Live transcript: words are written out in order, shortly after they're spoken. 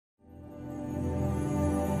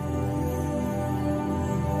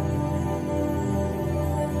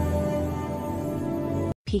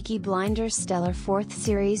Peaky Blinders' stellar fourth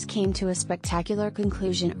series came to a spectacular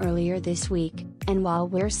conclusion earlier this week, and while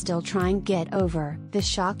we're still trying to get over the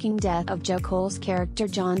shocking death of Joe Cole's character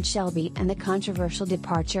John Shelby and the controversial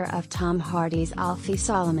departure of Tom Hardy's Alfie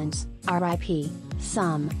Solomons, R.I.P.,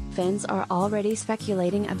 some fans are already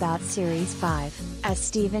speculating about Series 5, as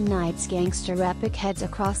Stephen Knight's gangster epic heads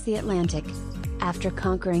across the Atlantic. After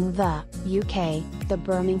conquering the UK, the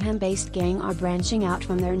Birmingham-based gang are branching out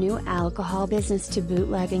from their new alcohol business to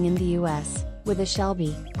bootlegging in the US, with the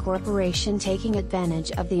Shelby Corporation taking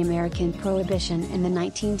advantage of the American Prohibition in the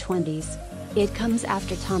 1920s. It comes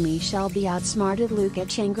after Tommy Shelby outsmarted Luca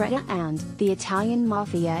Changretta and the Italian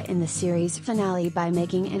Mafia in the series finale by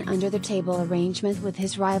making an under-the-table arrangement with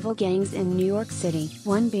his rival gangs in New York City,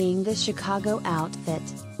 one being the Chicago outfit,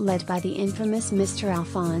 led by the infamous Mr.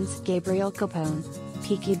 Alphonse Gabriel Capone.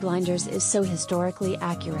 Peaky Blinders is so historically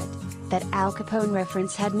accurate that Al Capone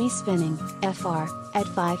reference had me spinning. FR, at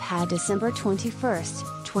 5 had December 21st,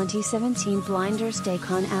 2017 Blinders Day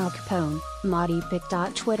con Al Capone,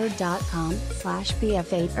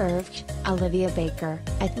 MaudiePic.twitter.com/BF8ERVG, Olivia Baker,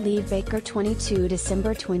 at LeeBaker22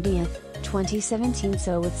 December 20th, 2017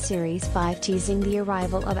 So with Series 5 teasing the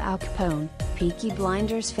arrival of Al Capone, Peaky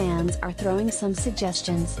Blinders fans are throwing some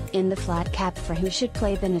suggestions in the flat cap for who should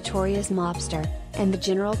play the notorious mobster, and the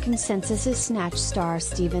general consensus is Snatch star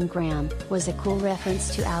Stephen Graham was a cool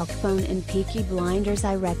reference to Al Capone in Peaky Blinders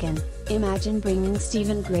I reckon. Imagine bringing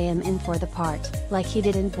Stephen Graham in for the part, like he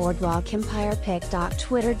did in Boardwalk Empire.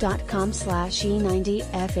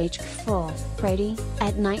 Pic.twitter.com/E90FHfull. Brady,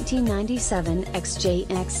 at 1997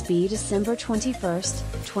 XJXB December 21st,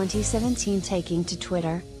 2017 taking to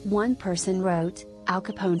Twitter, one person wrote, Al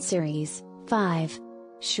Capone Series 5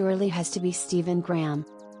 surely has to be Stephen Graham.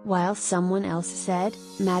 While someone else said,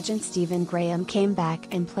 imagine Stephen Graham came back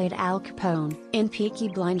and played Al Capone in Peaky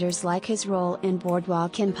Blinders like his role in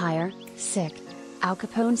Boardwalk Empire. Sick. Al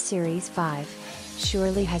Capone Series 5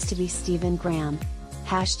 surely has to be Stephen Graham.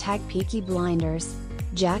 Hashtag Peaky Blinders.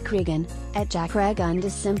 Jack Regan, at Jack Regan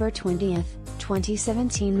December 20th,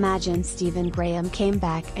 2017 imagine Stephen Graham came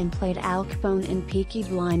back and played Al Capone in Peaky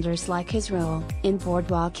Blinders like his role in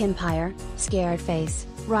Boardwalk Empire. Scared face.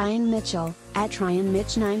 Ryan Mitchell, at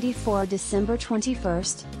RyanMitch94 December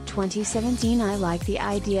 21st, 2017 I like the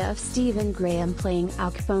idea of Stephen Graham playing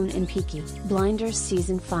Al Capone in Peaky Blinders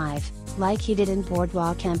Season 5, like he did in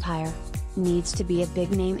Boardwalk Empire. Needs to be a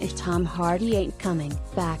big name if Tom Hardy ain't coming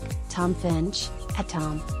back. Tom Finch, at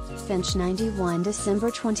Tom Finch 91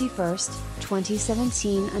 December 21st,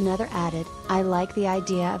 2017 Another added, I like the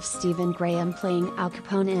idea of Stephen Graham playing Al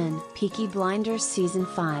Capone in Peaky Blinders Season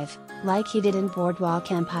 5, like he did in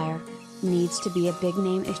Boardwalk Empire. Needs to be a big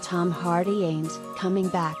name if Tom Hardy ain't coming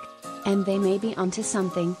back. And they may be onto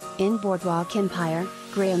something. In Boardwalk Empire,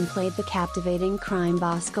 Graham played the captivating crime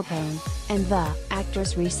boss Capone, and the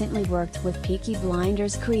actress recently worked with Peaky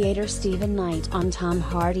Blinders creator Stephen Knight on Tom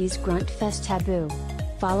Hardy's Gruntfest Taboo.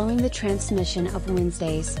 Following the transmission of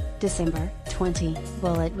Wednesday's, December 20,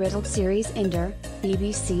 bullet-riddled series ender,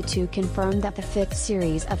 BBC Two confirmed that the fifth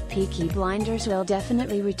series of Peaky Blinders will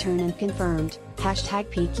definitely return and confirmed,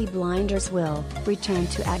 hashtag Peaky Blinders will return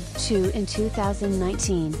to Act 2 in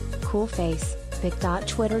 2019, cool face.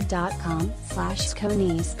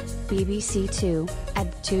 Pic.twitter.com/Sconies, BBC Two,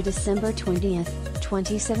 Act 2 December 20th,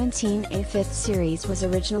 2017 A fifth series was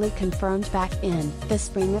originally confirmed back in the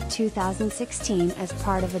spring of 2016 as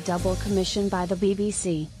part of a double commission by the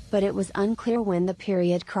BBC, but it was unclear when the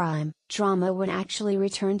period crime drama would actually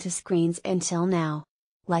return to screens until now.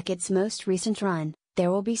 Like its most recent run, there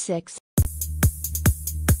will be 6